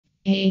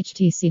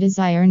HTC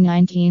Desire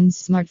 19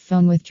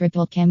 smartphone with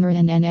triple camera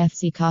and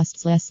NFC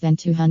costs less than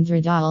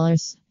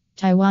 $200.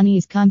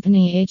 Taiwanese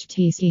company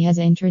HTC has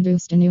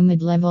introduced a new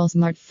mid-level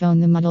smartphone,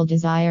 the model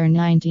Desire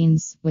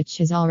 19s, which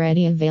is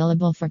already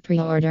available for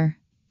pre-order.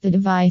 The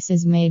device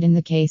is made in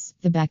the case,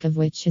 the back of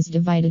which is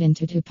divided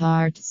into two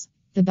parts.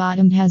 The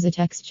bottom has a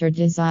textured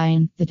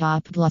design, the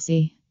top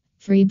glossy.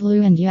 Free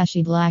blue and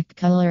Yashi black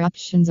color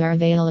options are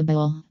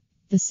available.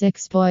 The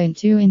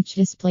 6.2-inch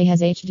display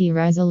has HD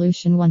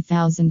resolution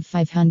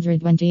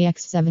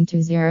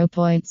 1520x720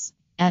 points.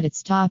 At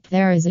its top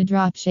there is a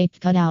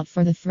drop-shaped cutout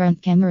for the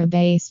front camera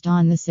based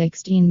on the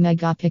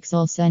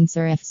 16-megapixel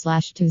sensor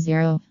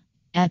f/20.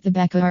 At the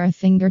back are a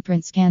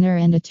fingerprint scanner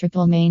and a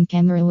triple main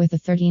camera with a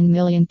 13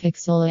 million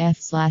pixel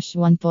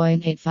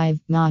f/1.85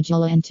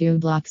 module and two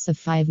blocks of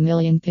 5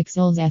 million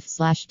pixels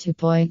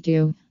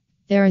f/2.2.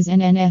 There is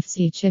an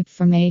NFC chip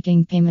for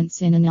making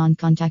payments in a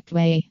non-contact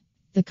way.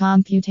 The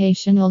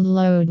computational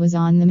load was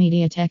on the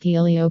MediaTek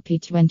Helio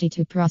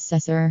P22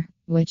 processor,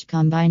 which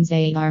combines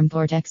a ARM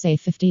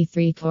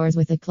Cortex-A53 cores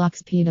with a clock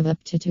speed of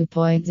up to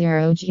 2.0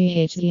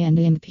 GHz and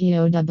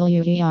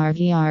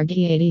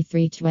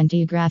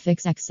MPOWER-VRD8320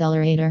 graphics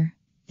accelerator.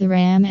 The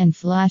RAM and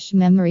flash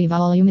memory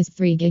volume is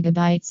 3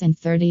 GB and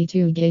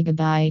 32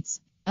 GB.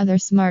 Other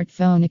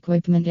smartphone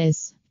equipment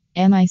is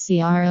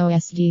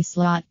microSD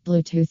slot,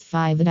 Bluetooth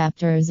 5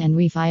 adapters and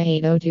Wi-Fi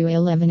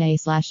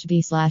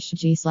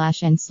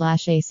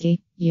 802.11a/b/g/n/ac,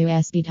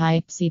 USB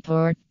Type-C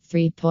port,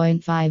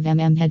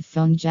 3.5mm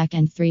headphone jack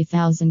and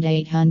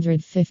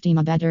 3850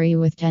 mAh battery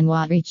with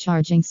 10-watt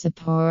recharging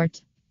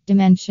support.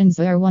 Dimensions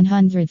are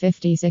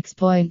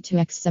 156.2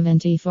 x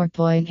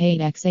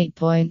 74.8 x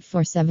 8.47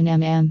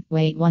 mm,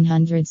 weight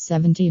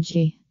 170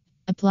 g.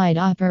 Applied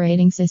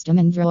operating system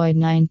Android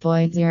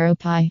 9.0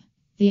 Pie.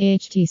 The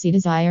HTC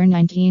Desire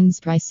 19's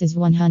price is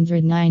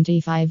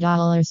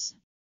 $195.